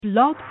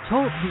Blog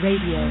Talk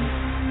Radio.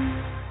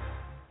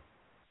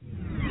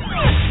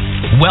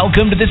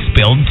 Welcome to The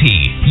Spilled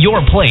Tea,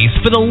 your place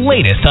for the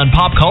latest on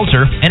pop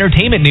culture,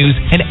 entertainment news,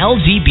 and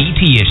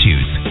LGBT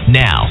issues.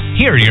 Now,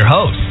 here are your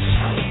hosts.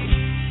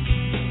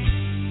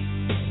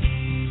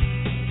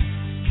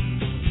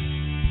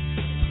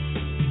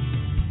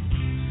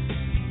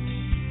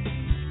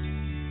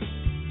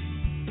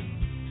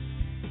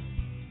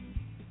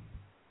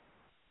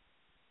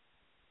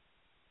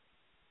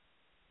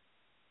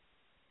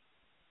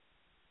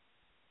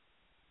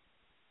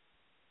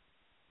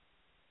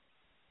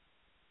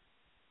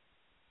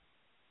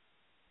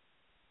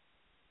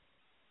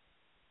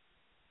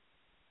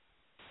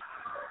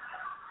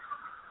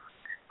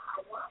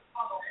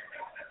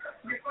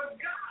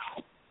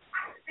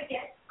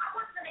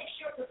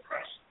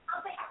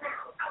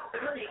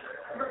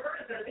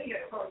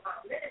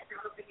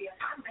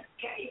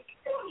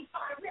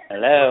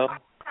 Hello.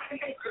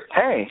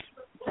 Hey.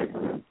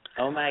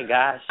 Oh my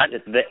gosh.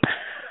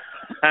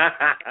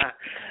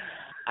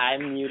 I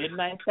muted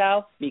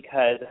myself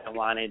because I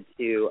wanted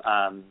to,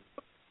 I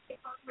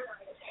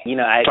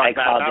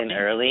called in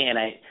early and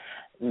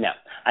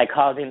I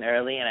called in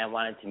early and I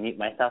wanted to mute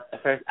myself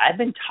at first. I've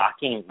been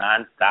talking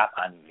nonstop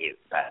on mute,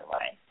 by the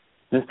way,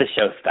 since the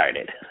show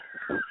started.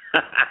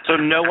 So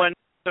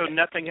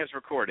nothing has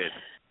recorded?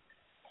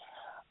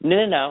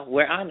 No.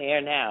 We're on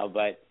air now,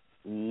 but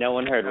no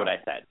one heard what I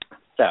said.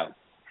 So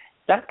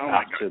that's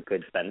off to a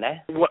good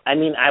Sunday.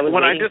 I was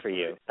waiting for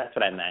you. That's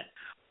what I meant.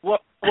 Well,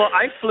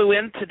 I flew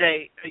in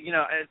today.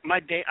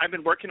 My day. I've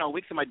been working all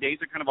week, so my days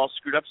are kind of all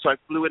screwed up. So I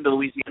flew into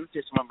Louisiana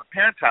to my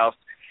parents' house,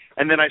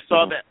 and then I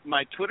saw that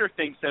my Twitter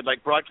thing said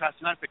broadcast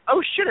tonight. I was like,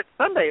 oh shit, it's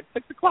Sunday.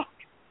 It's 6:00.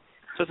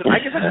 So I said, I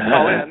guess I can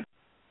call in.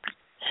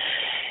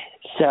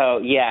 So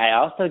yeah, I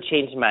also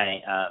changed my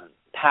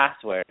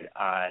password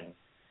on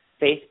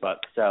Facebook,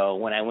 so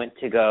when I went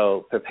to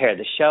go prepare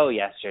the show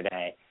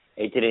yesterday,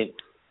 it didn't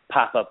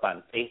pop up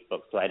on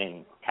Facebook, so I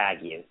didn't tag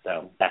you,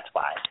 so that's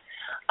why.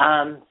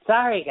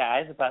 Sorry,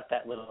 guys, about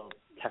that little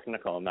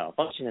technical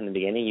malfunction in the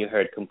beginning. You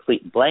heard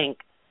complete blank,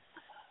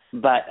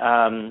 but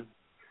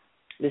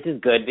this is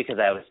good because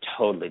I was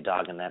totally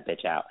dogging that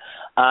bitch out.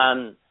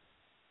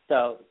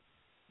 So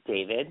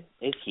David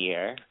is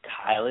here.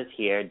 Kyle is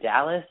here.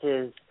 Dallas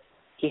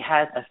he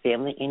has a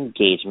family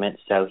engagement,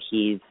 so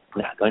he's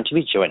not going to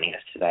be joining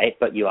us tonight,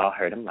 but you all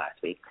heard him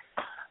last week.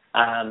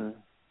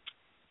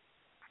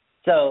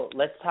 So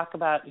let's talk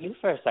about you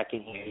for a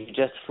second here. You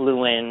just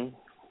flew in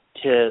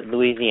to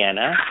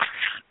Louisiana.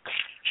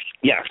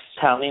 Yes.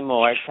 Tell me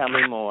more.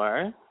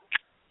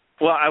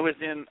 Well, I was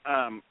in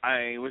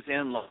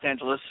Los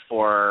Angeles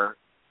for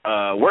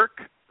a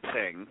work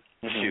thing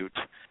shoot.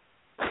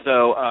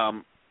 So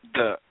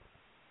the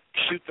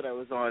shoot that I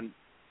was on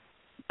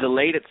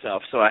delayed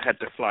itself, so I had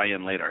to fly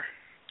in later.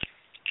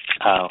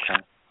 Oh, okay.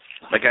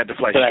 I had to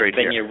fly so straight that's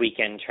been here. your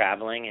weekend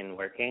traveling and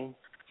working?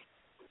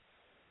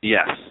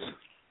 Yes.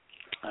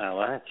 Oh,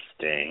 well, that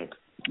stinks.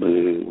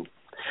 Boo.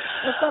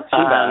 That's not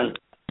too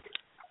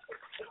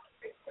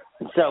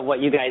bad. So what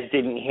you guys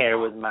didn't hear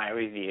was my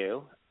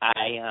review.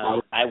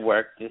 I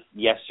worked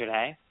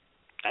yesterday.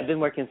 I've been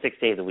working 6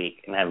 days a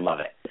week, and I love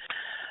it.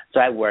 So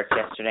I worked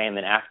yesterday, and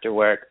then after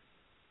work,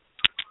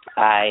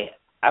 I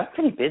was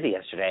pretty busy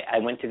yesterday. I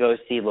went to go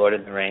see Lord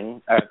of the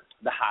Rings, or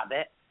The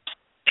Hobbit,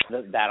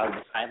 The Battle of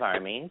the Five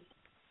Armies.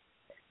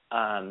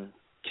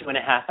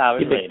 2.5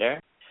 hours later.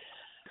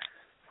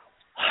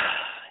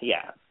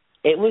 Yeah.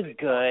 It was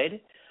good.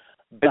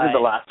 This is the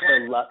last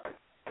one?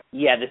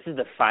 Yeah, this is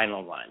the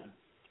final one.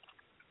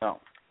 Oh.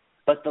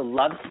 But the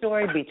love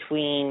story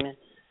between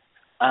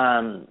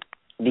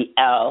the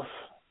elf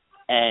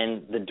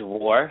and the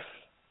dwarf,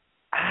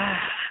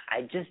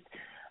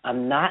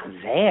 I'm not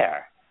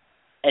there.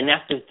 And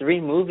after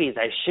 3 movies,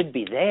 I should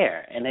be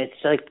there. And it's,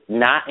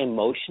 not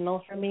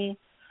emotional for me.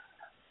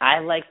 I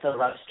like the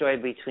love story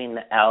between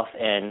the elf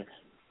and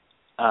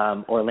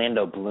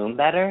Orlando Bloom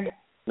better.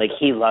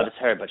 He loves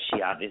her, but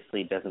she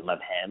obviously doesn't love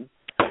him.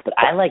 But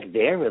I like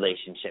their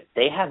relationship.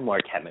 They have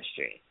more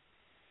chemistry.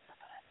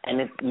 And,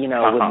 with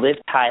Liv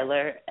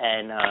Tyler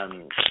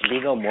and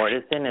Viggo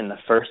Mortensen in the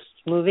first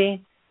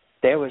movie,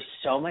 there was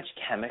so much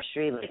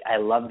chemistry. I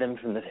loved them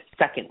from the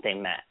second they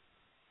met.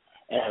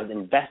 And I was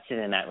invested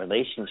in that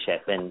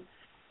relationship. And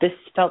this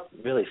felt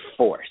really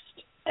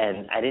forced.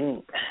 And I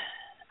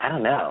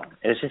don't know.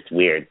 It was just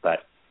weird. But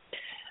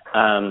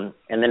and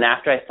then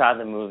after I saw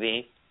the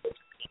movie,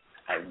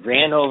 I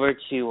ran over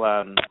to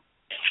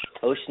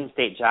Ocean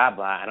State Job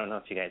Lot. I don't know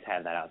if you guys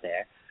have that out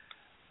there.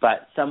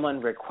 But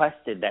someone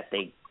requested that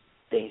they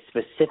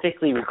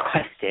specifically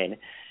requested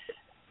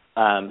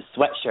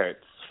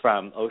sweatshirts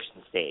from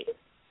Ocean State.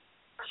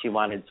 She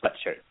wanted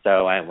sweatshirts.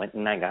 So I went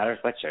and I got her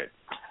sweatshirt.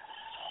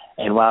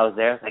 And while I was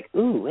there, I was like,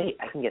 ooh, wait,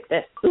 I can get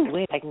this. Ooh,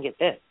 wait, I can get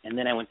this. And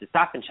then I went to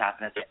Stop and Shop,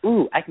 and I said,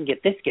 ooh, I can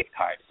get this gift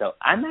card. So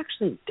I'm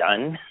actually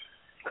done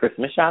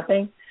Christmas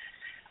shopping.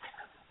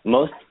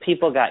 Most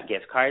people got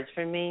gift cards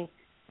from me,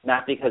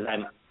 not because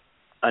I'm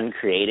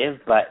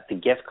uncreative, but the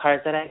gift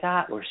cards that I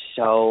got were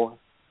so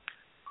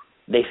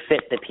they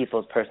fit the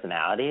people's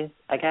personalities,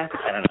 I guess.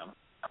 I don't know.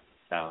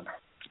 So,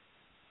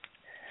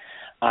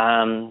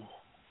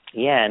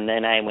 yeah, and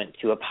then I went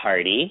to a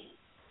party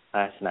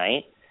last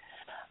night,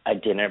 a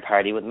dinner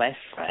party with my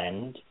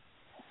friend,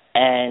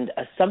 and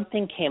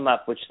something came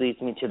up which leads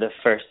me to the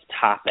first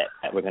topic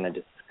that we're going to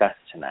discuss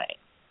tonight.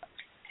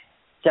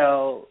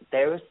 So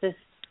there was this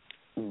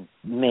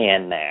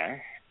man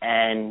there,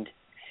 and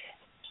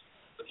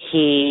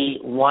he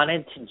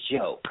wanted to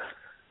joke,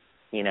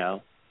 you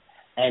know,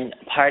 and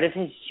part of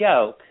his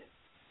joke,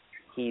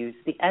 he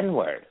used the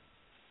N-word.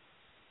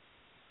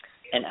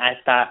 And I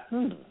thought,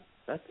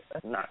 that's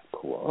not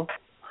cool.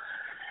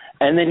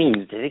 And then he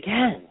used it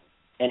again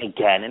and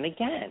again and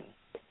again.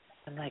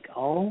 I'm like,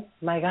 oh,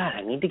 my God,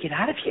 I need to get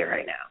out of here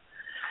right now.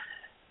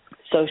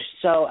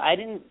 So I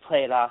didn't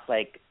play it off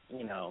like,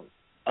 you know,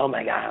 oh,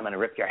 my God, I'm going to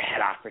rip your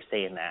head off for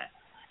saying that.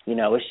 You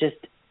know, it's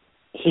just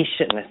he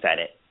shouldn't have said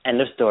it.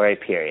 End of story,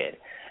 period.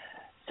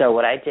 So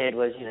what I did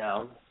was, you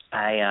know,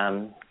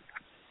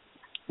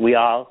 we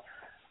all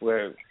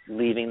were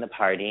leaving the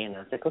party, and I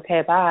was like,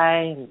 okay,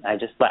 bye. I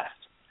just left.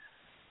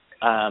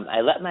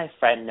 I let my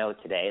friend know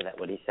today that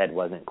what he said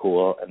wasn't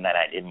cool and that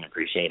I didn't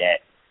appreciate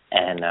it,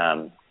 and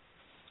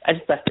I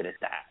just left it at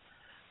that.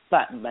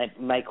 But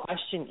my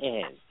question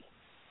is,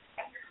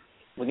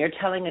 when you're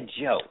telling a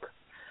joke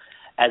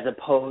as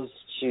opposed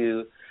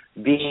to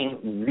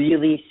being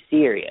really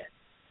serious,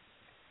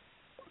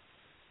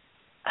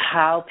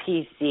 how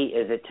PC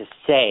is it to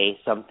say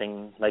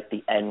something like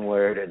the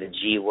N-word or the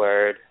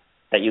G-word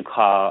that you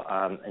call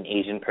an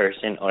Asian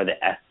person, or the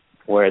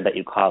S-word that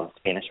you call a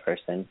Spanish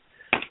person?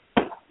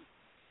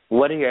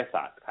 What are your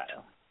thoughts,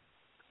 Kyle?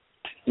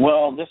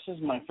 Well, this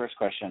is my first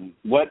question.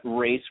 What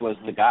race was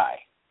the guy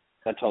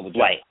that told the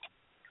joke?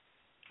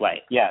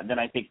 White. Yeah, then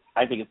I think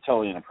it's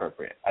totally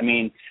inappropriate. I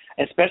mean,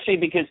 especially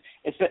because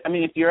if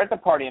you're at the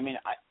party,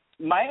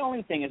 my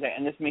only thing is,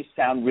 and this may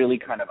sound really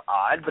kind of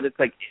odd, but it's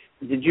like,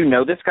 did you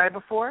know this guy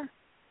before?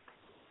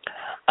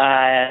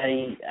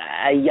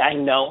 I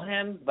know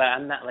him, but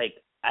I'm not like,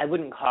 I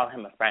wouldn't call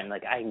him a friend.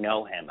 Like, I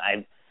know him.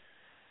 I've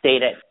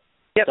stayed at,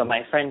 so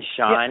my friend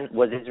Sean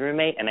was his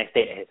roommate, and I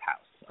stayed at his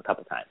house a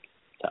couple times.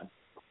 So.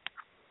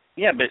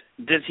 Yeah, but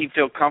does he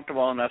feel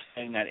comfortable enough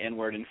saying that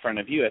N-word in front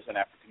of you as an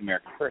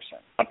African-American person?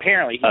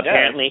 Apparently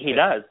he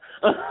does.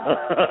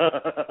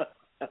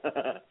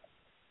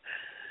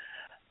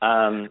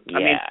 I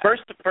mean,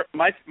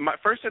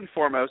 first and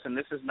foremost, and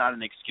this is not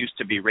an excuse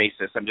to be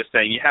racist. I'm just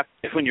saying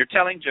when you're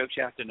telling jokes,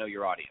 you have to know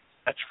your audience.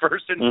 That's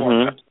first and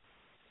foremost.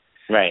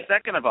 Right.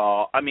 Second of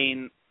all, I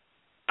mean,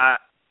 I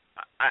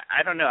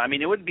don't know. I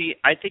mean,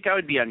 I think I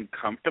would be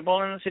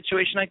uncomfortable in a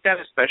situation like that,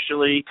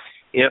 especially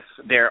if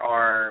there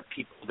are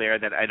people there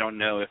that I don't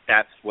know if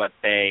that's what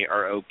they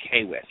are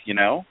okay with, you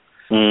know?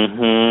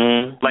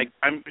 Mm-hmm. Like,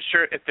 I'm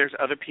sure if there's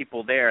other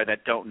people there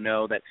that don't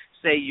know that,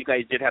 say you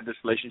guys did have this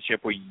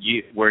relationship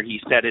where he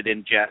said it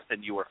in jest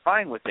and you were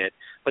fine with it,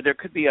 but there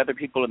could be other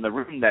people in the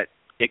room that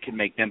it can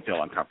make them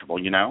feel uncomfortable,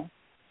 you know?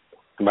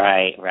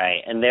 Right.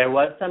 And there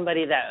was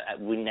somebody that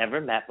we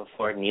never met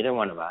before, neither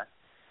one of us.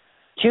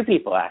 Two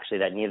people, actually,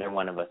 that neither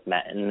one of us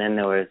met, and then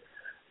there was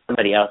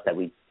somebody else that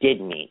we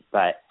did meet.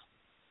 But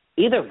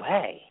either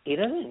way, he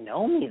doesn't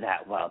know me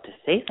that well to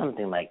say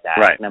something like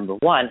that, number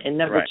one. And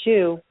number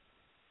two,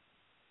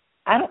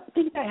 I don't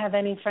think I have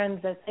any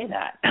friends that say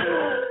that,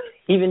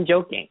 even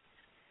joking.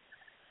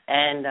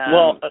 And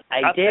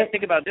I did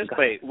think about it this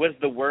way: was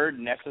the word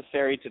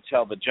necessary to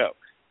tell the joke?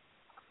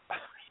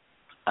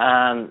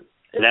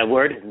 That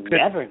word is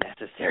never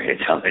necessary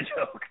to tell the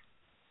joke.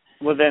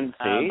 Well, then,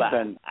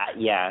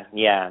 yeah.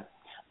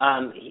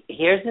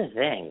 Here's the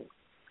thing,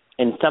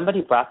 and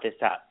somebody brought this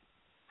up.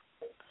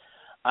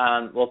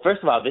 Well,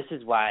 first of all, this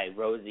is why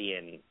Rosie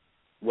and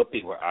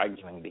Whoopi were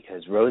arguing,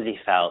 because Rosie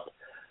felt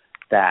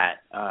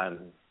that,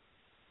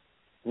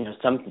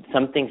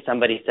 something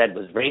somebody said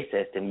was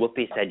racist, and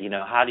Whoopi said,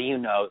 how do you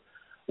know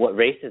what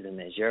racism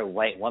is? You're a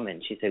white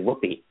woman. She said,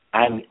 Whoopi,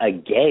 I'm a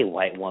gay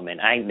white woman.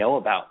 I know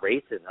about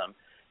racism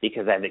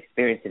because I've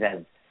experienced it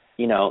as,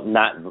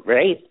 not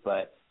race,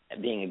 but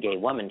being a gay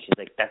woman. She's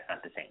like, that's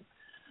not the same.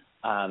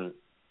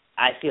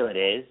 I feel it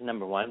is,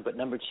 number one. But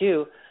number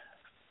two,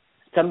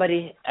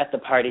 somebody at the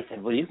party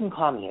said, well, you can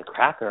call me a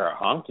cracker or a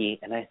honky.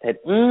 And I said,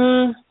 do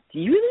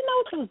you really know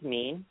what those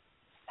mean?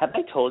 Have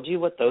I told you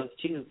what those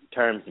two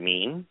terms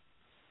mean?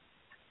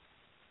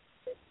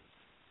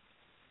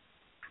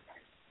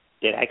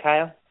 Did I,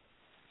 Kyle?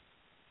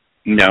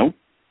 No.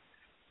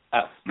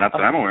 Oh. Not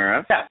that I'm aware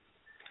of.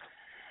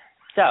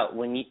 So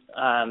when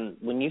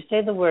you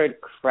say the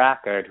word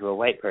cracker to a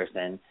white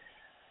person,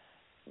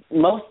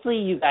 mostly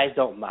you guys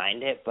don't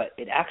mind it, but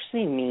it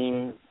actually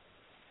means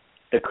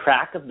the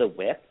crack of the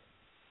whip.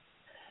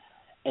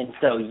 And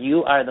so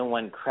you are the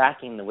one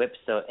cracking the whip,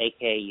 so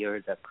a.k.a.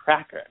 you're the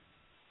cracker.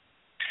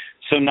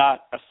 So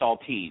not a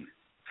saltine.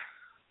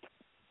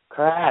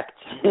 Correct.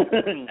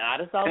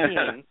 Not a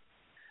saltine.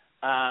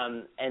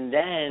 And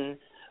then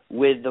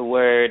with the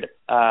word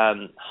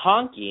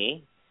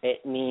honky,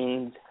 it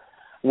means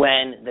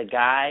when the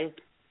guys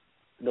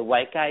the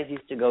white guys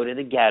used to go to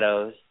the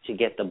ghettos to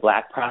get the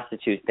black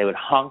prostitutes. They would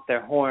honk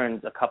their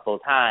horns a couple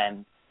of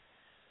times,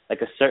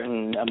 like a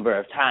certain number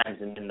of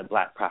times, and then the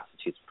black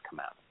prostitutes would come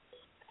out.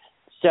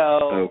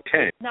 So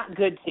It's not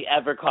good to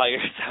ever call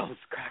yourselves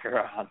cracker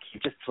or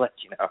honky, just to let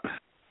you know.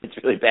 It's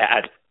really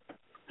bad.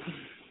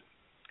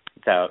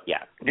 So,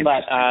 yeah.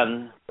 But,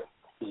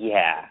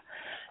 yeah.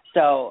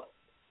 So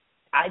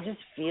I just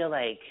feel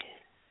like,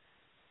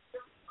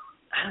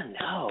 I don't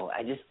know,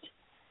 I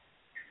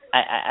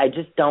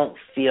just don't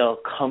feel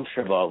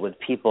comfortable with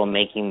people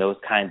making those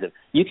kinds of,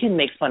 you can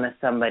make fun of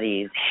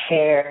somebody's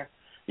hair,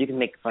 you can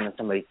make fun of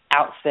somebody's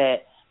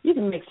outfit, you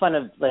can make fun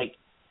of, like,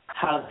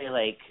 how they,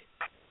 like,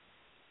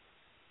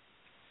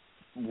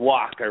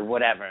 walk or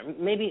whatever.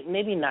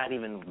 Maybe not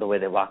even the way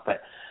they walk,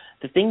 but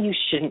the thing you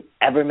shouldn't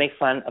ever make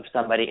fun of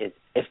somebody is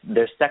if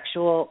their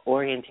sexual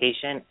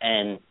orientation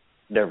and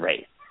their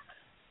race.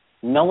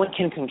 No one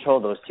can control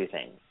those two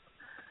things.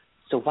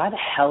 So why the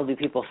hell do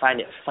people find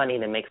it funny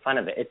to make fun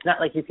of it? It's not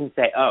like you can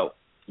say, oh,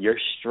 you're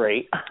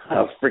straight,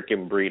 a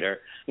freaking breeder.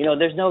 You know,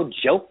 there's no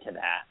joke to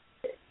that.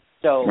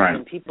 So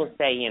when people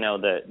say, you know,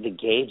 the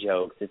gay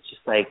jokes, it's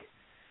just like,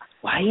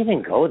 why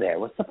even go there?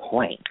 What's the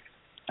point?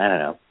 I don't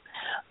know.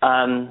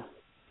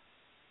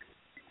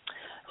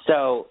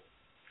 So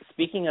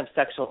speaking of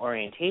sexual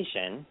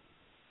orientation,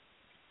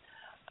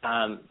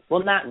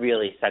 well, not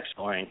really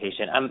sexual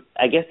orientation.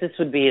 I guess this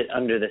would be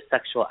under the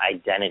sexual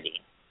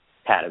identity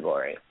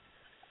category.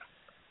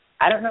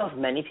 I don't know if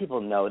many people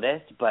know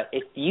this, but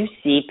if you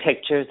see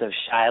pictures of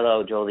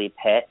Shiloh Jolie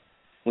Pitt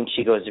when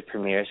she goes to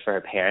premieres for her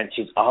parents,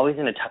 she's always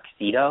in a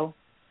tuxedo.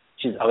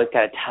 She's always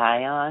got a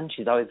tie on.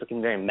 She's always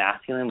looking very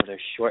masculine with her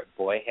short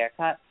boy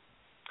haircut.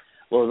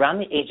 Well, around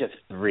the age of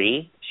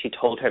 3, she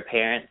told her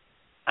parents,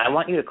 I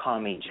want you to call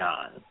me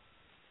John.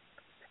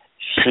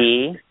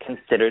 She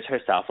considers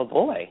herself a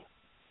boy,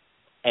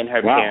 and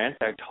her parents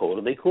are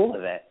totally cool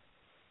with it.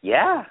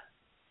 Yeah.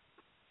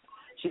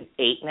 She's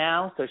 8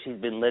 now, so she's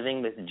been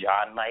living this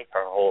John life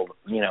her whole,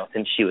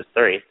 since she was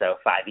 3, so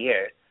 5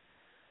 years.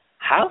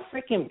 How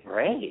freaking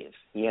brave,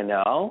 you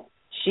know?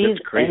 She's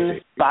in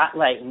the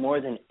spotlight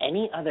more than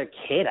any other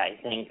kid, I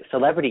think,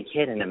 celebrity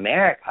kid in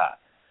America,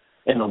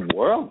 in the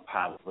world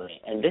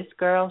probably. And this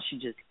girl,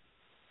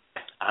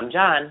 I'm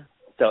John.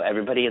 So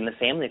everybody in the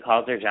family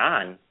calls her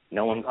John.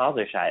 No one calls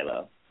her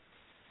Shiloh.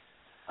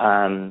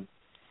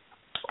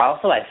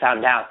 Also, I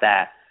found out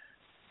that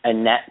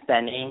Annette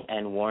Bening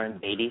and Warren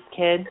Beatty's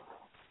kid,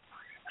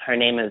 her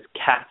name is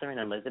Catherine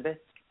Elizabeth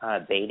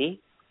Beatty.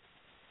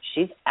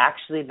 She's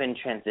actually been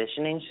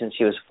transitioning since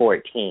she was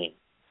 14.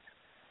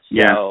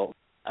 Yeah. So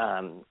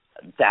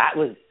that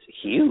was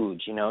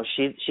huge.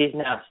 She's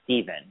now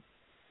Steven,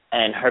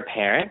 and her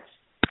parents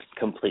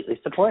completely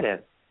supportive.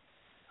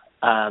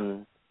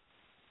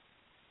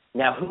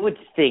 Now, who would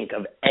think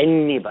of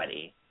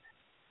anybody,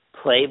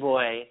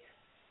 Playboy,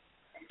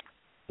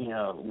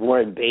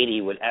 Warren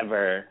Beatty would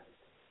ever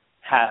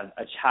have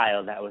a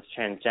child that was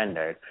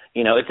transgendered?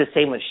 It's the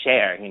same with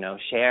Cher.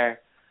 Cher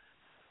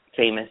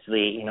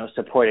famously,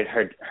 supported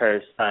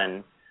her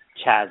son,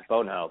 Chaz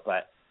Bono.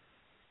 But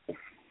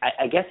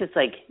I guess it's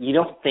like you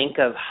don't think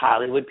of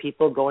Hollywood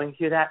people going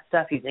through that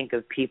stuff. You think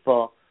of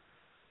people,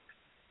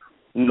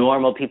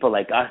 normal people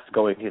like us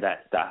going through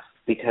that stuff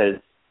because,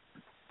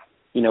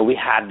 we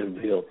have the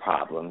real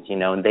problems,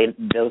 and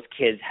those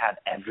kids have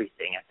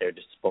everything at their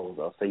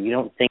disposal. So you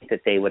don't think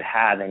that they would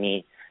have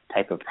any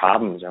type of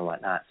problems or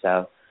whatnot.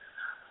 So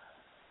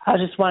I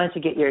just wanted to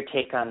get your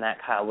take on that,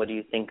 Kyle. What do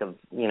you think of,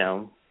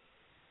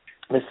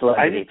 the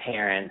celebrity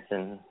parents?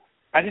 And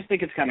I just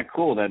think it's kind of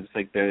cool that it's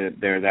like they're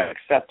that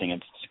accepting.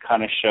 It's to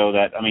kind of show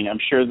that, I'm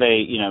sure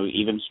they,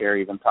 even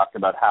Sherry even talked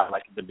about how,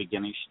 like, at the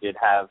beginning she did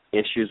have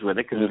issues with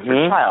it because it's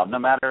her child. No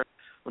matter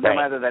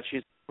that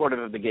she's supportive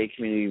of the gay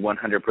community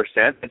 100%,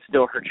 it's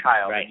still her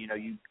child. Right.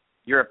 And,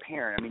 you're a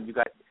parent. You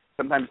got,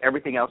 sometimes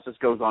everything else just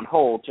goes on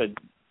hold to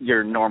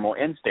your normal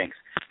instincts.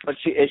 But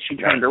she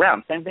turned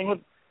around. Same thing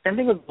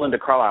with Linda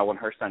Carlisle when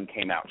her son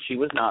came out. She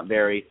was not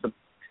very,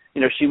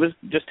 she was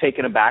just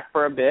taken aback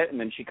for a bit, and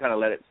then she kind of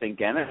let it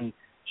sink in, and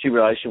she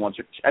realized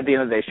at the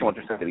end of the day, she wants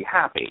her son to be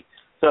happy.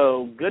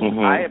 So good.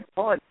 I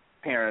applaud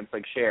parents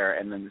like Cher,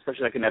 and then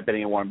especially like Annette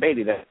Bening and Warren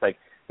Beatty, that's like,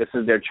 this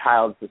is their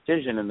child's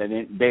decision, and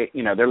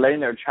they're letting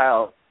their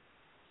child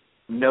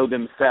know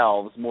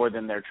themselves more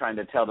than they're trying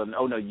to tell them,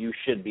 oh, no, you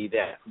should be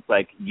this. It's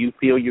like, you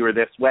feel you are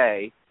this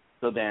way,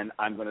 so then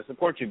I'm going to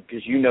support you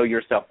because you know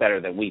yourself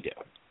better than we do.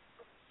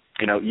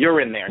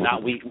 You're in there,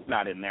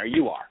 not in there.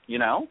 You are,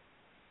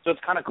 So it's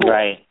kind of cool.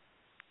 Right.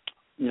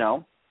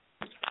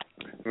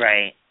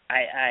 Right.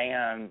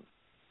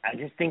 I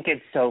just think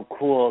it's so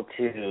cool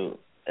to,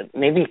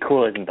 maybe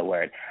cool isn't the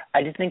word.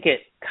 I just think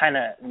it kind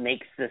of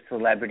makes the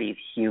celebrities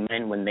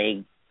human when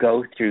they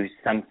go through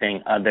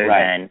something other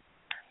than,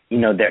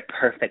 their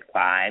perfect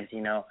lives,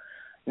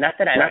 Not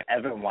that I don't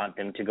ever want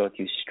them to go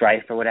through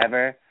strife or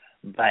whatever,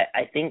 but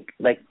I think,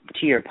 like,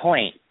 to your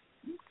point,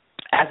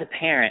 as a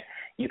parent,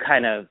 you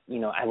kind of,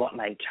 I want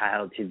my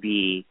child to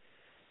be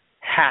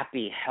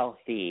happy,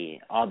 healthy,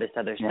 all this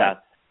other stuff.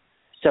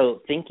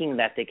 So thinking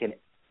that they could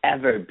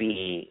ever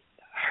be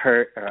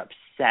hurt or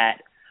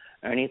upset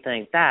or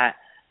anything like that,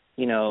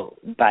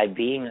 by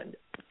being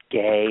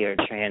gay or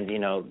trans.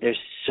 There's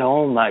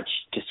so much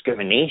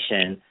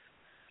discrimination.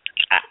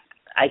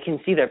 I can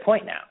see their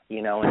point now,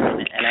 and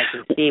I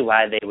can see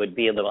why they would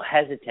be a little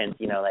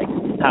hesitant, like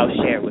how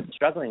Cher was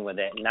struggling with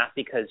it, not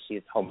because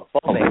she's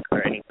homophobic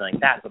or anything like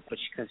that, but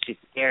because she's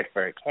scared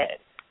for her kid.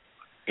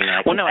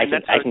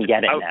 I can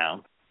get it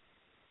now.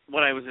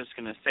 What I was just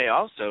going to say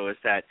also is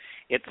that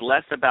it's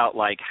less about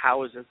like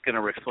how is this going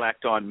to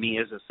reflect on me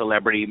as a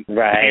celebrity,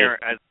 right?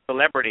 As a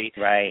celebrity,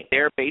 right?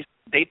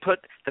 They put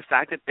the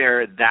fact that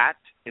they're that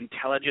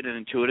intelligent and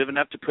intuitive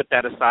enough to put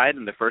that aside,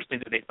 and the first thing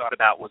that they thought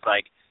about was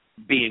like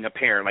being a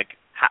parent, like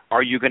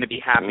are you going to be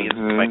happy and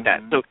stuff like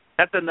that. So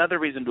that's another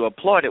reason to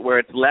applaud it, where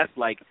it's less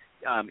like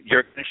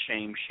you're going to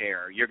shame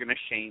Cher, you're going to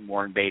shame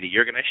Warren Beatty,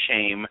 you're going to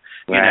shame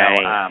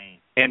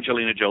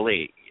Angelina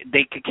Jolie.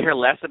 They could care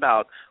less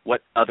about what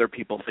other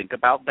people think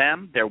about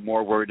them. They're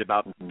more worried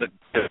about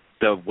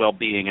the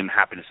well-being and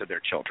happiness of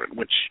their children,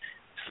 which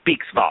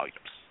speaks volumes.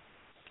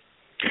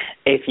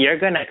 If you're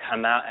going to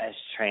come out as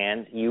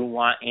trans, you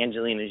want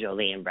Angelina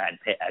Jolie and Brad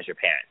Pitt as your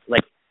parents.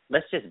 Like,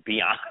 let's just be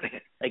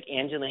honest. Like,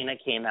 Angelina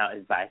came out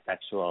as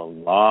bisexual a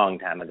long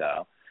time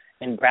ago.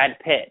 And Brad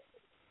Pitt,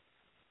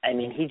 I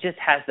mean, he just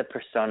has the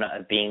persona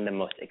of being the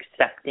most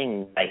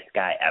accepting, nice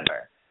guy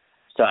ever.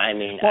 So, I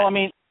mean... Well,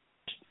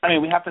 I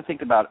mean, we have to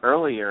think about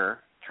earlier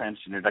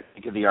transgender, like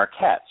think of the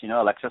Arquettes.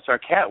 Alexis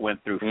Arquette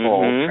went through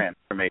full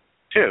transformation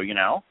too.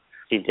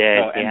 She did.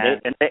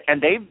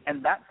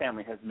 And that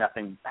family has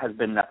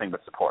been nothing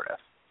but supportive.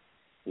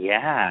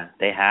 Yeah,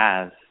 they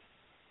have.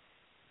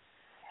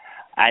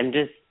 I'm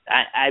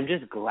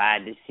just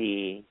glad to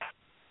see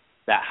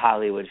that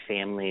Hollywood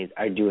families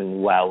are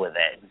doing well with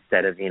it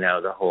instead of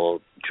the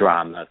whole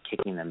drama of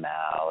kicking them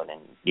out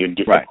and you're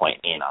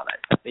disappointed and all that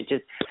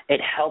stuff. It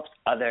helps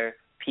other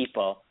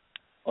people,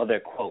 other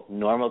quote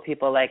normal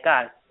people like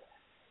us,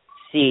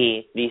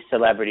 see these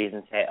celebrities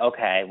and say,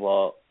 okay,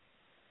 well,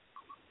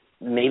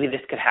 maybe this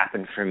could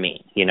happen for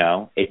me.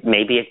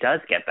 Maybe it does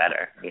get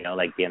better.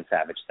 Like Dan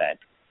Savage said.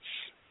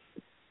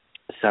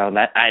 So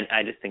that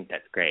I just think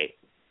that's great.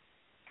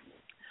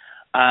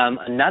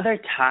 Another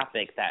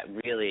topic that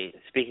really,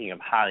 speaking of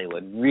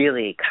Hollywood,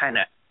 really kind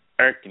of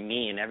irked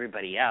me and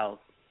everybody else.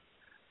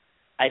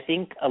 I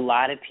think a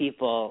lot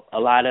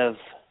of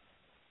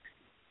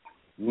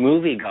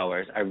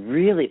moviegoers are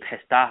really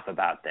pissed off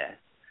about this.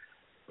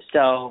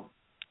 So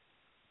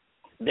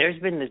there's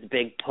been this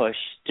big push,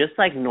 just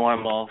like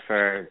normal,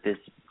 for this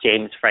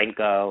James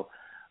Franco,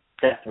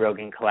 Seth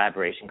Rogen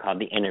collaboration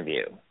called The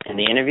Interview. And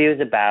The Interview is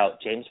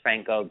about James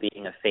Franco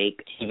being a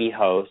fake TV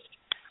host,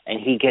 and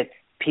he gets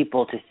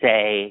people to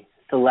say,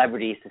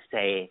 celebrities to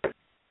say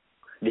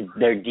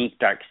their deep,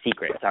 dark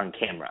secrets on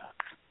camera.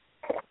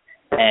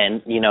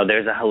 And,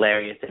 there's a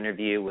hilarious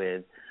interview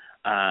with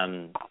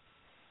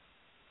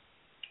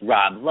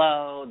Rob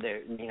Lowe.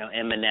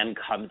 Eminem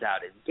comes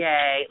out as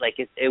gay. Like,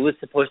 it was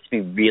supposed to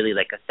be really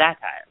like a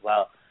satire.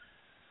 Well,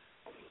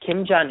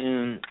 Kim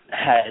Jong-un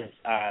has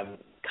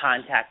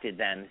contacted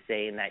them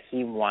saying that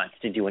he wants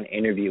to do an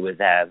interview with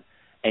them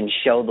and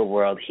show the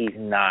world he's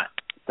not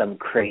some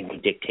crazy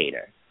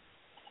dictator.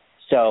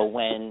 So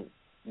when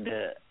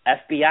the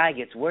FBI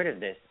gets word of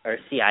this, or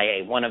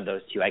CIA, one of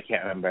those two, I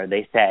can't remember,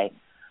 they say,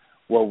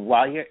 well,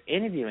 while you're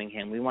interviewing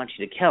him, we want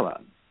you to kill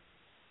him.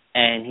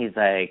 And he's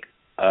like,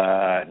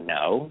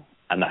 no,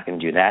 I'm not going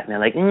to do that. And they're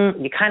like,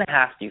 you kind of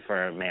have to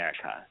for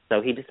America.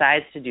 So he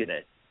decides to do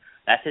this.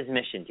 That's his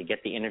mission, to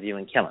get the interview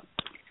and kill him.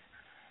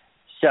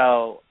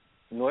 So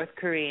North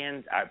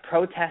Koreans are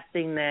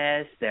protesting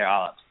this. They're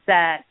all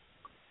upset.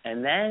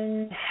 And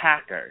then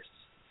hackers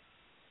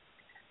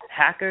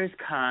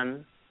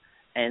come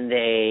and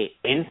they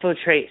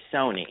infiltrate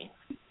Sony.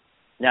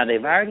 Now,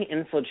 they've already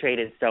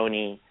infiltrated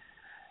Sony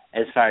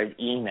as far as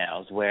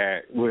emails,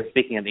 where we're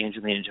speaking of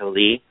Angelina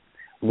Jolie.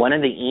 One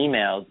of the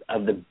emails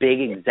of the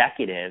big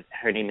executive,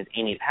 her name is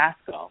Amy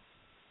Pascal,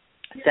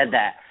 said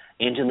that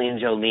Angelina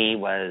Jolie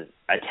was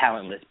a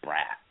talentless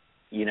brat,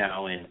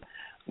 and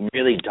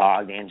really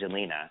dogged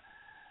Angelina.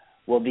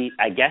 Well,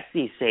 I guess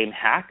these same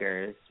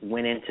hackers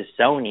went into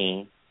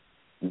Sony,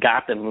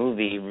 got the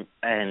movie,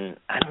 and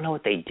I don't know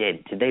what they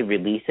did. Did they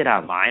release it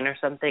online or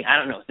something? I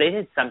don't know. They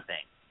did something.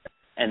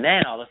 And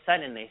then all of a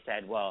sudden they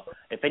said, well,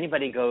 if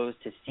anybody goes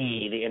to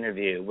see the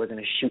interview, we're going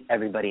to shoot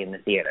everybody in the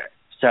theater.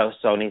 So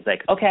Sony's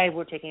like, okay,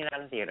 we're taking it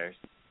out of theaters.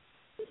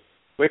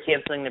 We're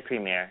canceling the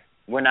premiere.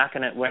 We're not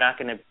gonna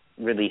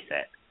release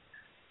it.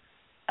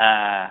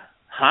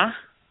 Huh?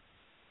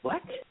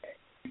 What?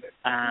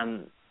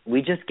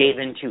 We just gave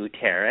in to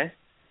terrorists,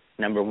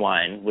 number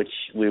one, which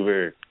we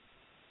were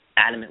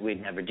adamant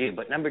we'd never do.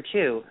 But number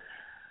two,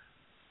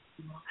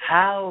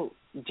 how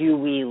do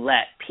we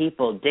let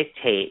people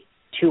dictate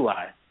to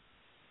us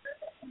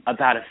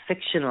about a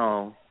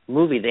fictional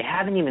movie? They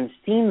haven't even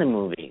seen the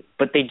movie,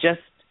 but they just,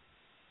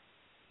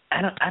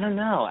 I don't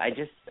know. I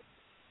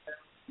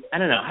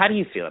don't know. How do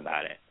you feel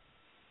about it?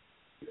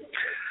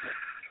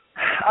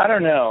 I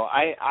don't know.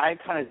 I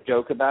kind of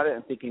joke about it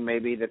and thinking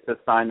maybe that's a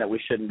sign that we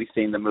shouldn't be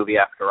seeing the movie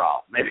after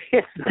all. Maybe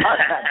it's not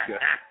that good.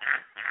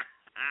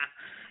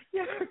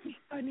 Yeah, it's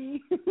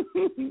funny.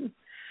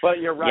 But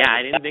you're right. Yeah,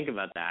 I didn't think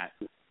about that.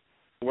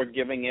 We're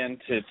giving in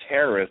to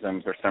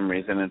terrorism for some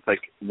reason. It's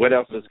like, what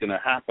else is going to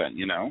happen,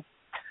 you know?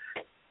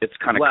 It's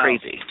kind of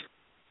crazy.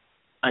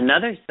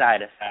 Another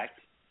side effect,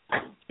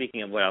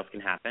 speaking of what else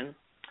can happen,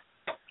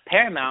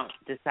 Paramount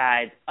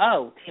decides,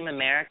 oh, Team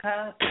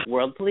America,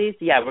 World Police,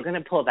 yeah, we're going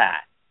to pull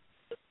that.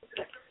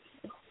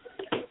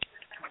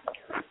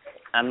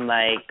 I'm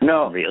like,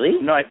 no, really?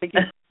 No, I think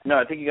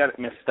you got it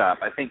mixed up.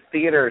 I think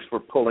theaters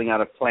were pulling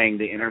out of playing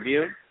The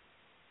Interview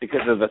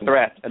because of the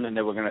threat, and then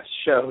they were going to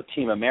show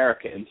Team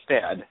America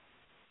instead.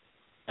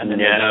 And then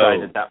they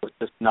decided that was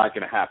just not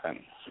going to happen.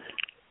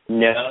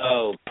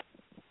 No.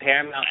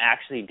 Paramount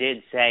actually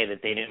did say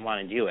that they didn't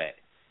want to do it.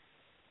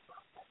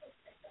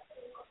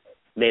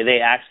 They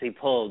actually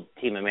pulled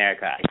Team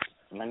America.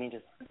 Let me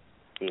just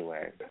see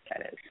where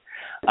that is.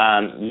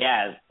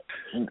 Yeah,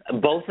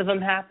 both of them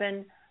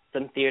happened.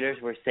 Some theaters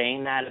were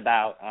saying that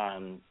about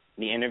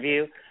The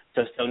Interview.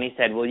 So Sony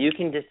said, well, you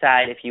can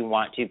decide if you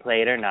want to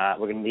play it or not.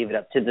 We're going to leave it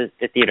up to the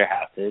theater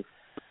houses.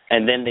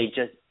 And then they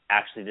just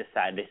actually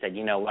decided, they said,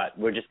 you know what,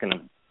 we're just going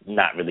to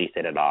not release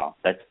it at all.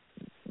 That's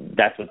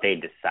what they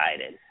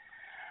decided.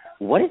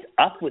 What is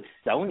up with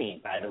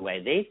Sony, by the way?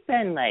 They've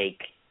been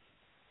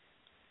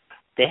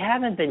they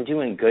haven't been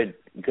doing good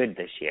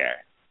this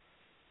year.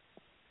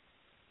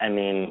 I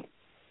mean,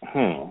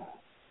 I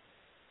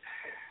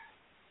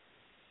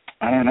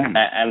don't know.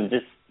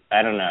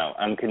 I don't know.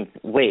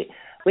 Wait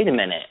a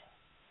minute.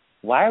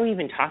 Why are we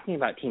even talking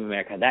about Team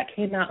America? That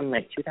came out in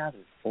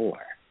 2004.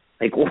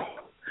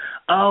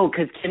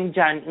 Because Kim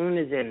Jong-un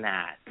is in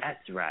that.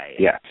 That's right.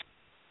 Yes.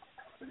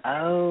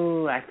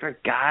 Oh, I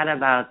forgot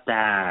about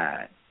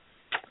that.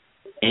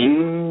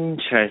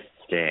 Interesting.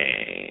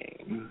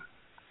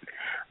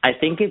 I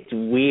think it's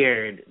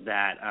weird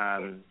that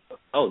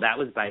that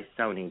was by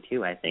Sony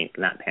too, I think,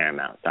 not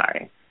Paramount,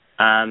 sorry.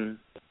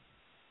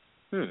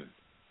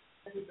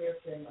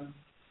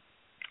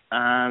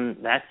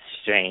 That's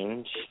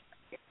strange.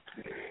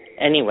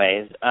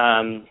 Anyways,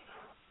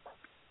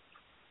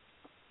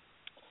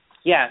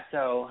 yeah,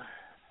 so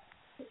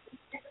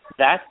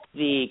that's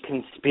the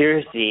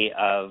conspiracy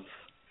of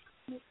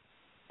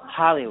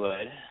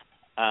Hollywood.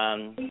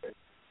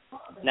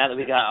 Now that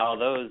we got all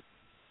those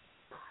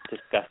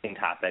disgusting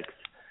topics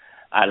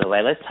out of the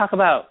way, let's talk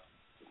about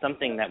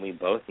something that we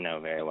both know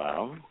very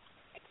well.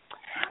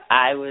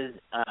 I was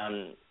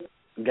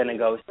going to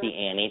go see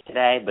Annie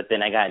today, but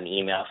then I got an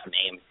email from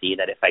AMC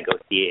that if I go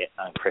see it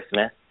on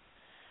Christmas,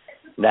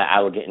 that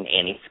I will get an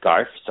Annie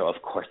scarf, so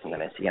of course I'm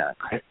going to see it on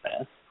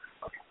Christmas.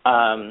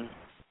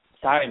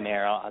 Sorry,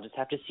 Meryl, I'll just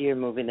have to see your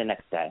movie the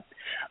next day.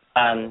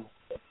 I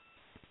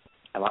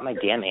want my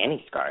damn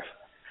Annie scarf.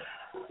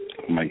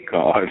 Oh, my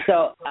God.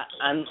 So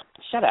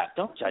shut up.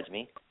 Don't judge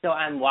me. So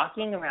I'm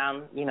walking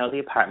around, the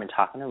apartment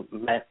talking to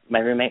my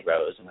roommate,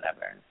 Rose, and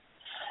whatever.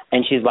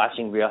 And she's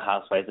watching Real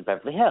Housewives of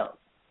Beverly Hills.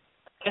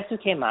 Guess who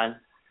came on?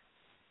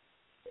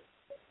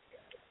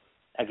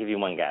 I'll give you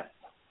one guess.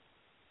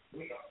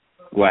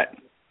 What?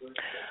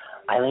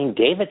 Eileen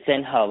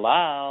Davidson.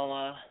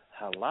 Hello.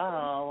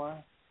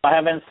 I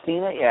haven't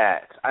seen it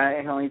yet.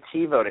 I only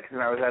TiVoed it because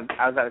I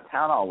was out of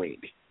town all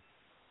week.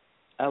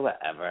 Oh,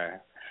 whatever.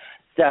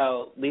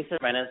 So Lisa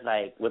Rinna's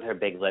with her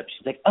big lips,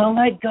 she's like, oh,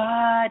 my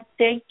God,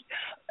 thank you.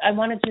 I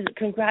wanted to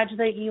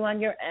congratulate you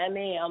on your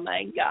Emmy. Oh,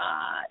 my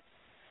God.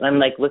 And I'm,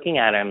 looking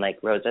at her. I'm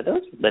like, Rose, are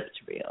those lips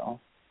real?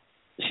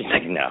 She's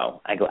like, no.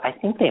 I go, I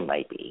think they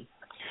might be.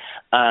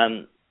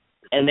 And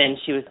then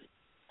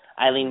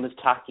Eileen was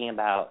talking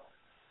about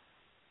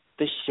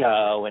the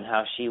show and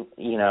how she,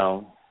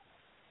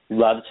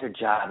 loves her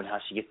job and how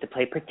she gets to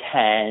play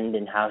pretend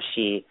and how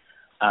she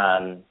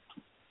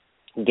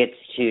gets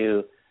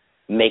to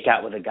make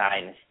out with a guy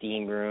in a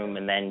steam room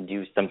and then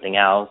do something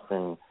else.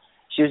 And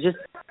she was just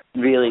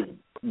really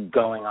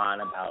going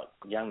on about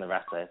Young the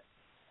Restless.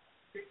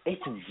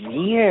 It's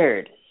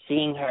weird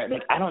seeing her.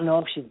 I don't know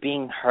if she's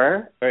being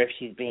her or if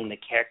she's being the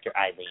character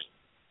Eileen.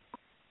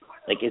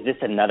 Is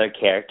this another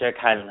character,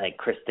 kind of like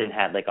Kristen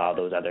had all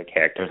those other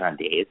characters on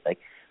Days?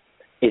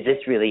 Is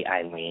this really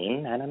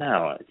Eileen? I don't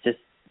know. It's just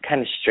kind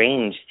of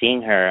strange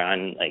seeing her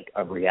on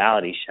a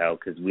reality show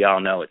because we all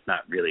know it's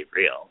not really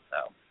real.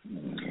 So,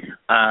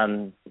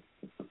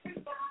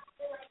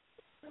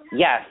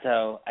 yeah.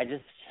 So I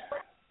just,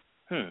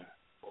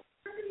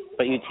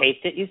 But you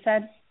taped it, you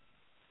said?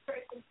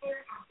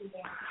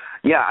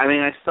 Yeah,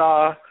 I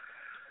saw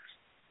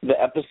the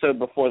episode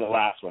before the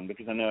last one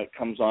because I know it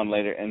comes on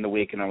later in the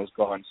week and I was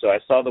gone. So I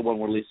saw the one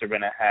where Lisa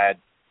Rinna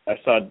I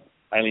saw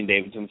Eileen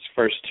Davidson's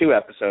first two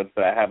episodes,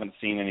 but I haven't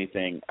seen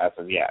anything as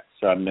of yet.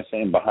 So I'm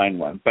missing behind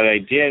one. But I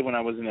did, when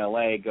I was in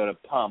L.A., go to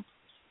Pump,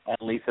 and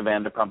Lisa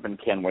Vanderpump and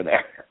Ken were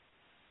there.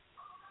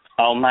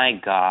 Oh, my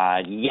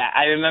God. Yeah,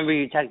 I remember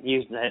you said,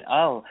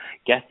 oh,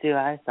 guess who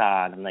I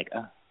saw? And I'm like,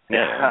 oh.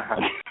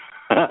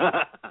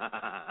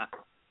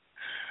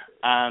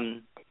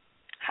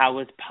 How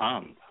was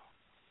Pump?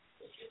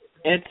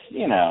 It's,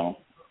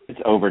 it's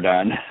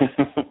overdone.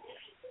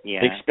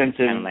 Yeah.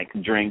 Expensive Kinda like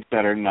drinks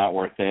that are not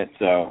worth it.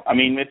 So, I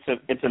mean,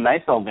 it's a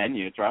nice little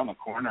venue. It's right on the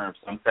corner of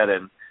Sunset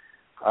and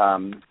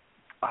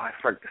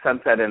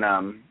Sunset and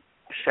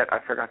I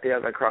forgot the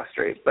other cross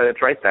street, but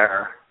it's right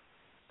there.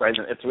 Right,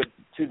 it's with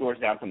 2 doors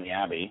down from the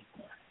Abbey,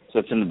 so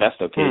it's in the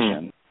best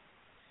location.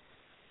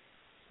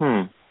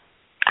 What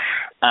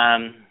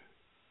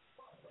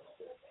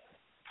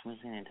was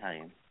I going to tell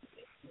you?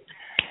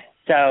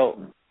 So,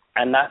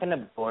 I'm not going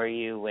to bore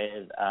you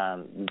with,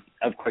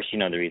 of course you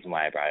know the reason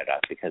why I brought it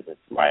up, because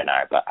it's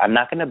Y&R, but I'm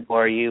not going to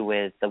bore you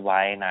with the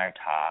Y&R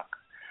talk.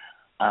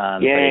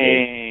 Yay! But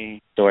it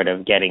is sort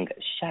of getting,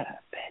 shut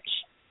up, bitch.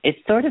 It's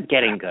sort of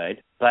getting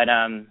good, but,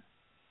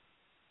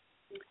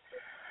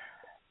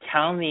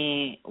 tell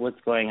me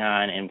what's going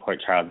on in Port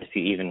Charles, if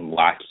you even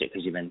watched it,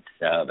 because you've been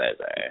so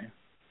busy.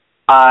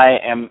 I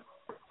am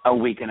a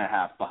week and a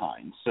half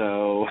behind,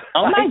 so...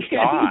 Oh, my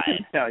God.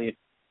 Tell you.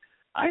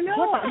 I know,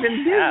 What I've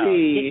been the hell?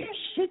 busy. Get your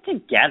shit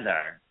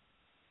together.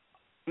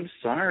 I'm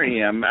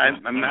sorry, I'm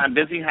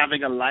busy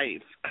having a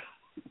life.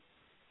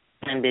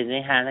 I'm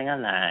busy having a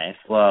life.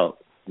 Well,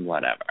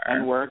 whatever.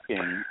 And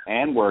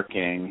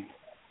working.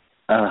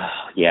 Oh,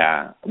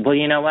 yeah. Well,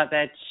 you know what,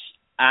 bitch?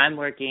 I'm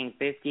working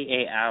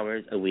 58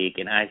 hours a week,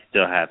 and I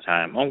still have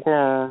time.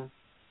 Okay.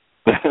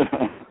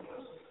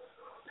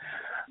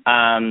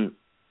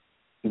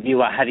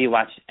 Have you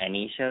watched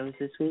any shows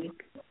this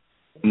week?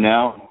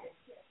 No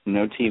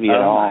TV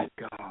at all.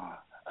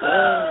 Oh, my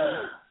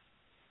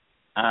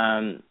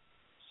God.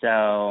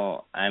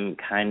 So I'm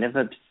kind of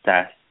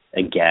obsessed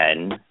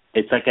again.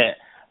 It's like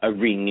a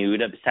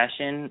renewed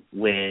obsession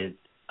with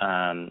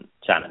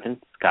Jonathan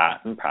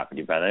Scott from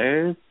Property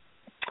Brothers.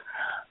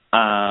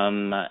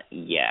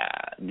 Yeah.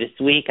 This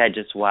week I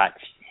just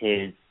watched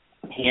he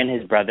and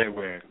his brother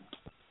were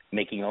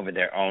making over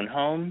their own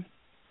home.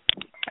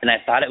 And I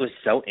thought it was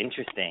so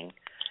interesting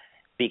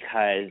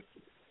because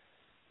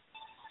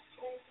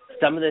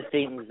some of the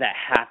things that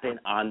happen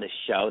on the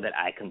show that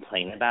I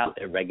complain about,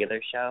 their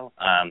regular show,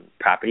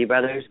 Property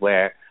Brothers,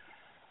 where,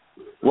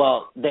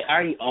 well, they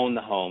already own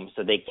the home,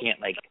 so they can't,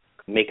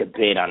 make a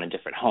bid on a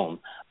different home.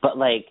 But,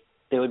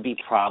 there would be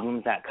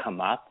problems that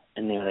come up,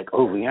 and they were like,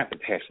 oh, we aren't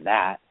prepared for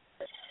that.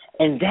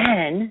 And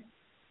then,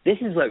 this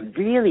is what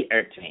really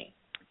irked me.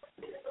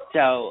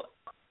 So,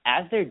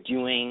 as they're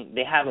doing,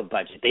 they have a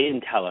budget. They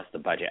didn't tell us the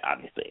budget,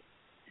 obviously.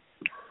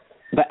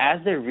 But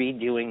as they're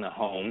redoing the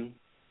home,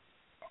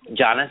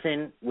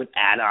 Jonathan would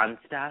add on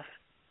stuff,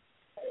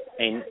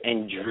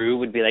 and Drew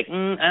would be like,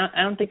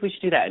 I don't think we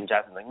should do that. And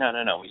Jonathan's like,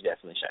 no, we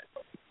definitely should.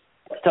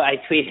 So I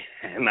tweeted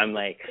him, I'm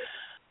like,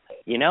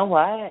 you know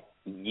what?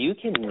 You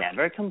can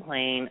never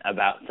complain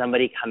about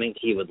somebody coming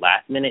to you with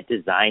last-minute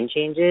design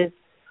changes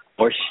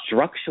or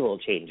structural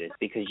changes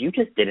because you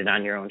just did it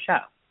on your own show.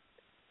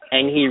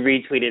 And he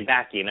retweeted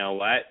back, you know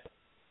what?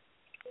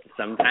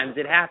 Sometimes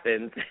it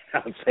happens. I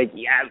was like,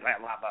 yes,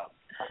 I love him.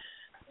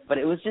 But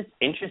it was just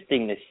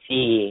interesting to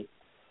see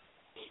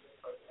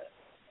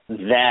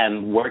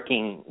them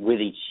working with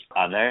each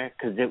other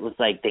because it was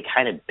like they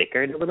kind of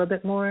bickered a little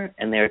bit more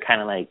and they were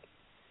kind of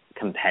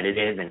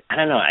competitive. And I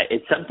don't know,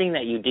 it's something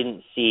that you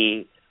didn't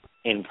see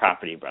in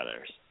Property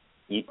Brothers.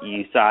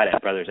 You saw it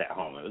at Brothers at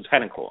Home. It was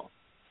kind of cool.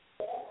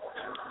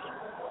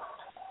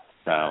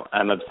 So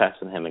I'm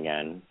obsessed with him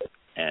again,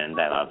 and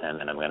I love him,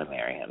 and I'm going to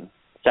marry him.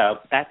 So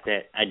that's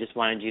it. I just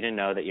wanted you to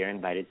know that you're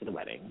invited to the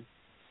wedding.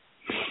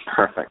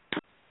 Perfect.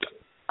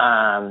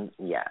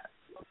 Yeah.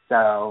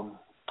 So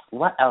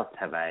what else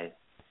have I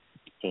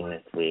seen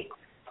this week?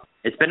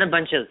 It's been a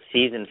bunch of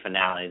season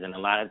finales, and a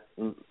lot of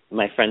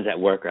my friends at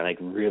work are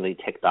really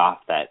ticked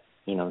off that,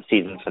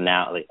 season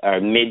finale or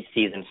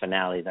mid-season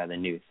finales are the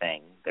new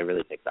thing. They're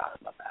really ticked off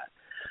about that.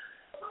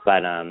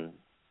 But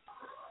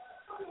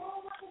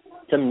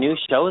some new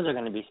shows are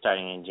going to be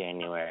starting in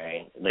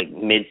January,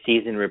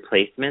 mid-season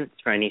replacements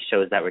for any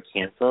shows that were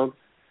canceled.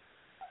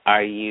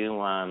 Are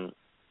you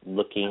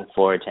looking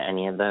forward to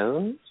any of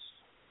those?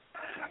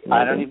 Maybe?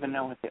 I don't even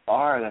know what they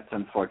are. That's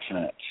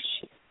unfortunate.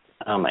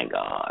 Oh, my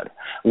God.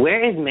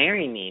 Where is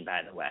Marry Me,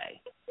 by the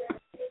way?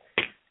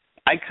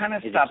 I kind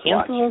of stopped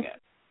watching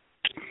it.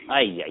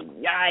 Ay, ay,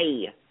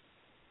 ay.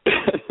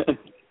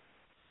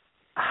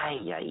 Ay,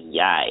 ay,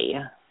 ay.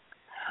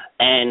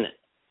 And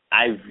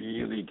I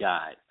really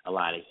got a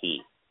lot of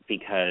heat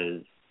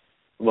because,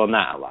 well,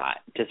 not a lot,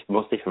 just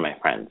mostly from my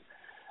friends.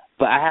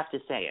 But I have to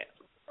say it.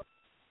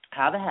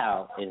 How the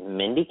hell is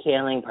Mindy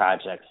Kaling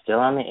Project still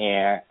on the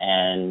air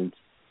and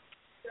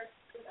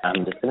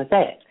I'm just going to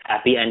say it.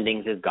 Happy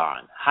Endings is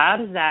gone. How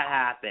does that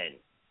happen?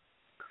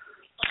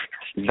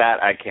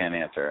 That I can't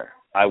answer.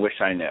 I wish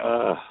I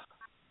knew.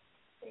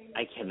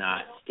 I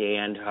cannot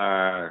stand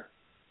her.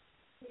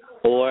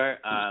 Or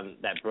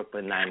that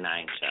Brooklyn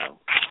Nine-Nine show.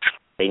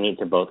 They need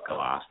to both go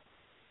off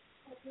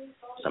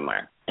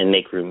somewhere and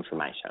make room for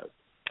my shows.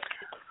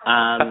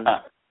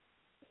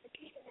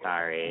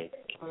 Sorry.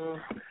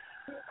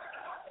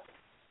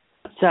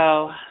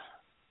 So,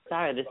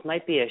 sorry, this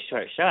might be a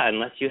short show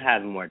unless you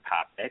have more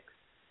topics.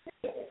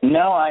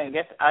 No, I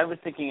guess I was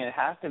thinking it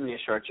has to be a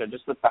short show,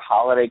 just with the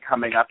holiday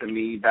coming up and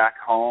me back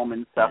home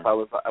and stuff.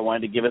 Yeah. I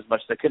wanted to give as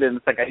much as I could, and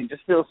it's like I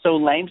just feel so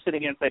lame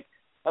sitting here. It's like,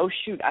 oh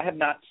shoot, I have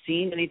not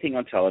seen anything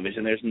on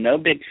television. There's no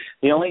big.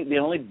 The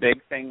only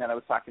big thing that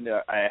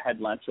I had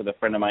lunch with a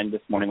friend of mine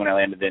this morning when I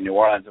landed in New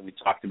Orleans, and we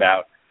talked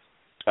about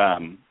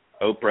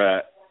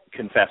Oprah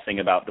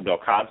confessing about the Bill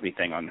Cosby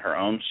thing on her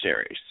own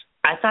series.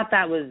 I thought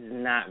that was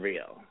not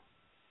real.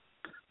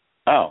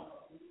 Oh,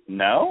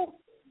 no?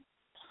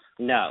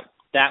 No,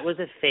 that was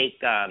a fake.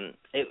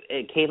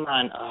 It came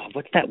on.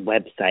 What's that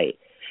website?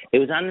 It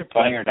was on this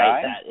Funny or website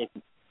Die? that it.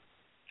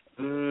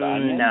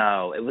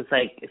 No, it was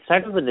like it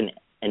started with an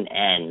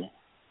N.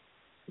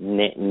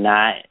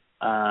 Not.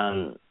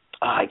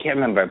 I can't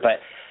remember, but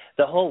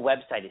the whole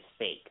website is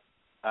fake.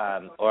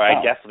 Or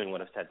I definitely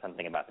would have said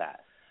something about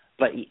that.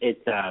 But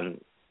it's.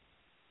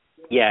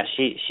 Yeah,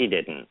 she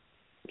didn't.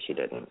 She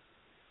didn't.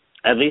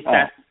 At least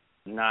that's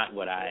not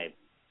what I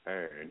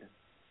heard.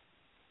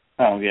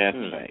 Oh, yeah,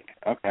 it's fake.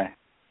 Okay.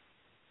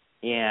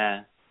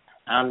 Yeah.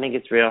 I don't think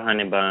it's real,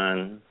 honey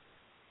bun.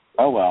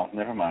 Oh, well,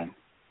 never mind.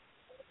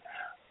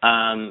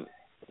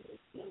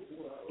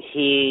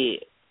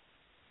 It's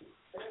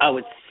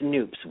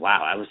Snoops.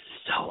 Wow, I was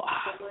so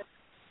off.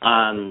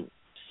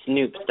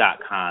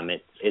 Snoops.com.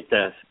 It's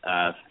a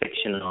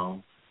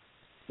fictional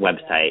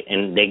website,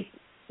 and they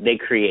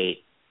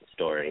create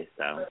stories,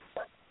 so.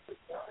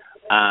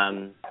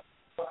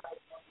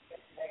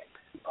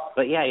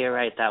 But yeah, you're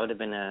right. That would have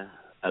been a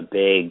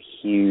big,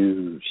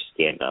 huge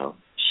scandal.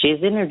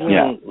 She's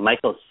interviewing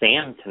Michael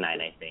Sam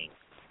tonight, I think.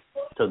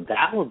 So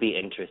that will be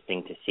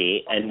interesting to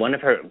see. And one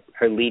of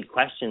her lead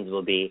questions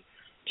will be,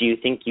 do you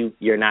think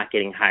you're not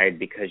getting hired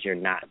because you're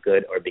not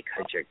good or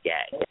because you're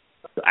gay?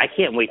 So I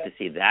can't wait to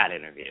see that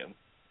interview.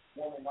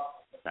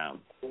 So.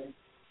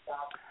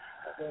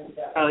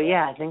 Oh,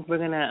 yeah, I think we're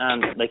going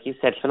to, like you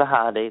said, for the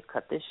holidays,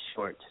 cut this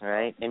short,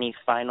 right? Any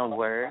final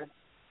words?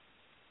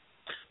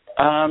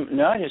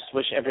 No, I just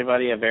wish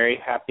everybody a very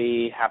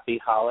happy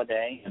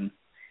holiday, and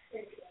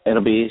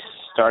it'll be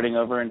starting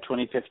over in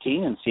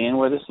 2015 and seeing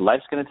where this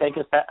life's going to take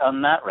us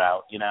on that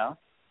route, you know?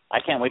 I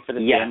can't wait for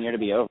this damn year to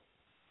be over.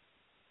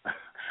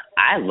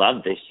 I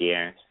love this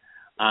year.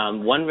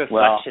 One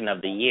reflection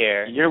of the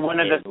year. You're one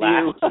of the few.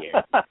 Last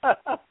year.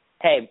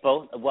 Hey,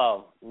 both.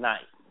 Well,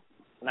 not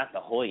the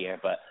whole year,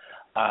 but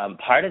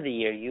part of the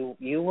year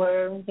you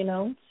were,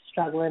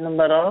 struggling a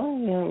little.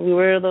 You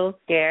were a little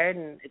scared,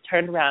 and it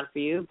turned around for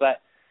you.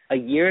 But a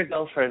year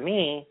ago for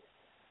me,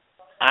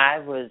 I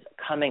was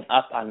coming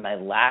up on my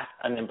last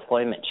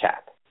unemployment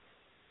check.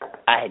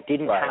 I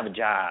didn't have a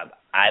job.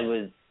 I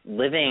was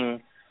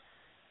living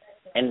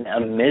in a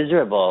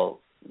miserable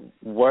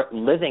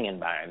living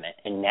environment.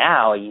 And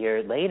now, a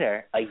year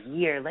later,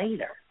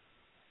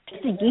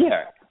 just a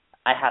year,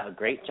 I have a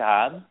great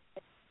job.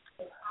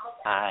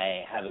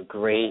 I have a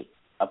great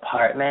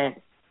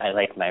apartment. I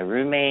like my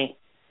roommate.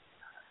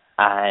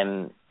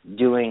 I'm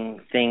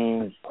doing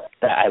things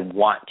that I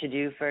want to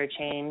do for a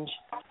change.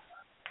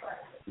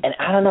 And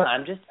I don't know,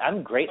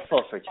 I'm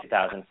grateful for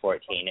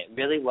 2014. It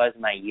really was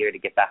my year to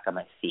get back on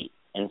my feet.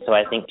 And so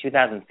I think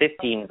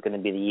 2015 is going to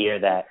be the year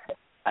that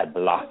I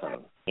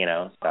blossom,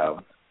 so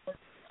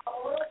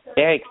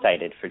very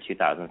excited for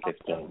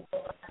 2015.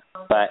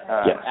 But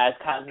as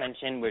Kaz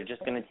mentioned, we're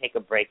just going to take a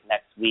break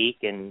next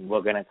week, and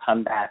we're going to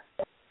come back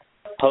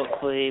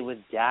hopefully with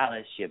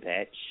Dallas, you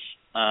bitch.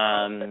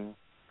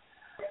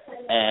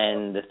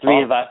 And the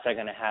three of us are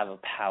going to have a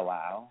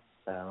powwow.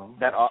 So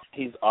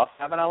he's off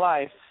having a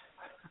life.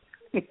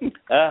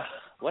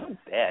 What a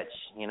bitch,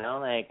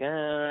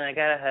 I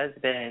got a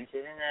husband,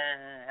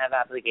 have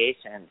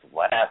obligations,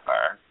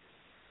 whatever.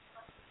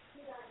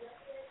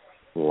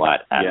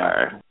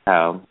 Yeah. So,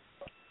 all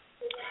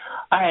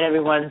right,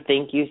 everyone,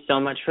 thank you so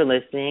much for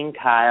listening.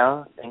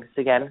 Kyle, thanks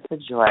again for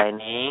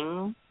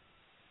joining.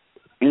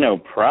 No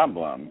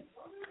problem.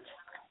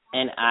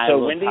 And I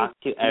will talk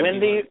to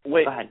everyone.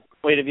 Wait, go ahead.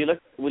 Wait, have you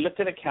looked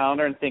at a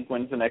calendar and think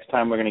when's the next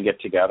time we're going to get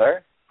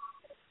together?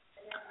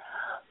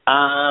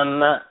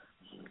 I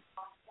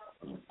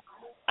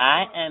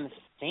am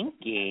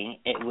thinking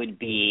it would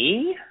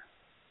be,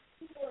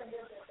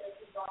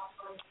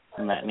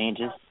 let me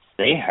just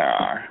say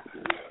her.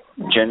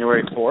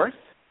 January 4th?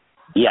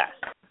 Yes.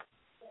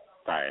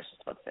 Sorry, I was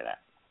just about to say that.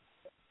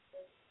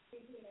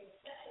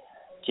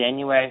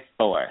 January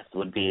 4th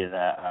would be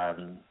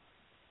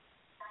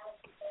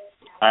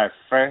our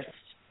first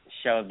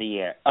show of the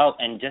year. Oh,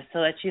 and just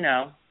to let you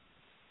know,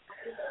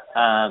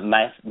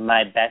 my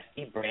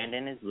bestie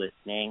Brandon is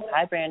listening.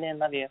 Hi, Brandon,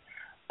 love you.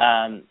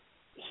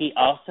 He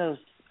also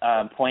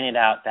pointed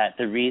out that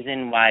the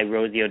reason why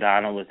Rosie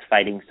O'Donnell was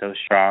fighting so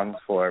strong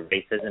for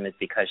racism is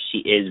because she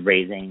is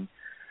raising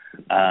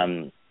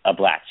a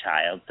black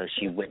child, so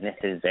she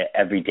witnesses it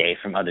every day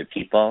from other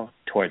people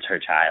towards her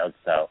child.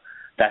 So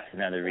that's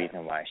another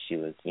reason why she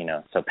was,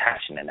 so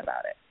passionate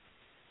about it.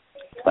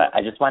 But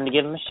I just wanted to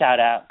give him a shout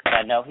out because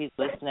I know he's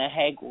listening.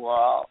 Hey,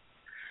 girl.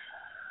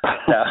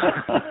 So,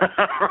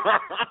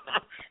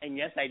 and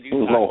yes, I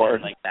do talk to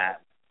him like that.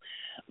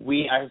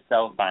 We are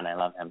so fun. I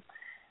love him.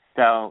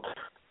 So,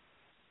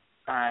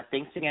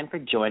 thanks again for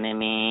joining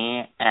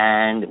me,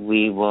 and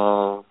we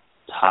will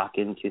talk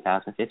in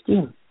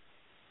 2015.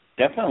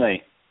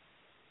 Definitely.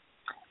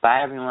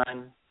 Bye,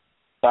 everyone.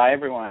 Bye,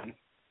 everyone.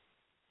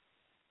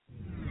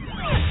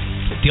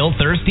 Still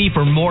thirsty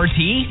for more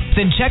tea?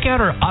 Then check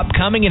out our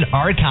upcoming and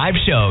archive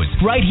shows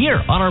right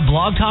here on our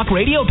Blog Talk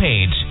Radio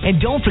page.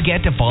 And don't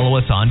forget to follow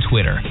us on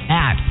Twitter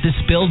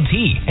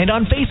 @TheSpilledTea and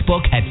on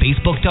Facebook at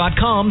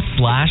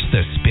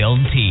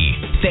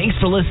facebook.com/TheSpilledTea. Thanks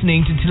for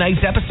listening to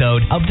tonight's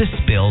episode of The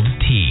Spilled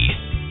Tea.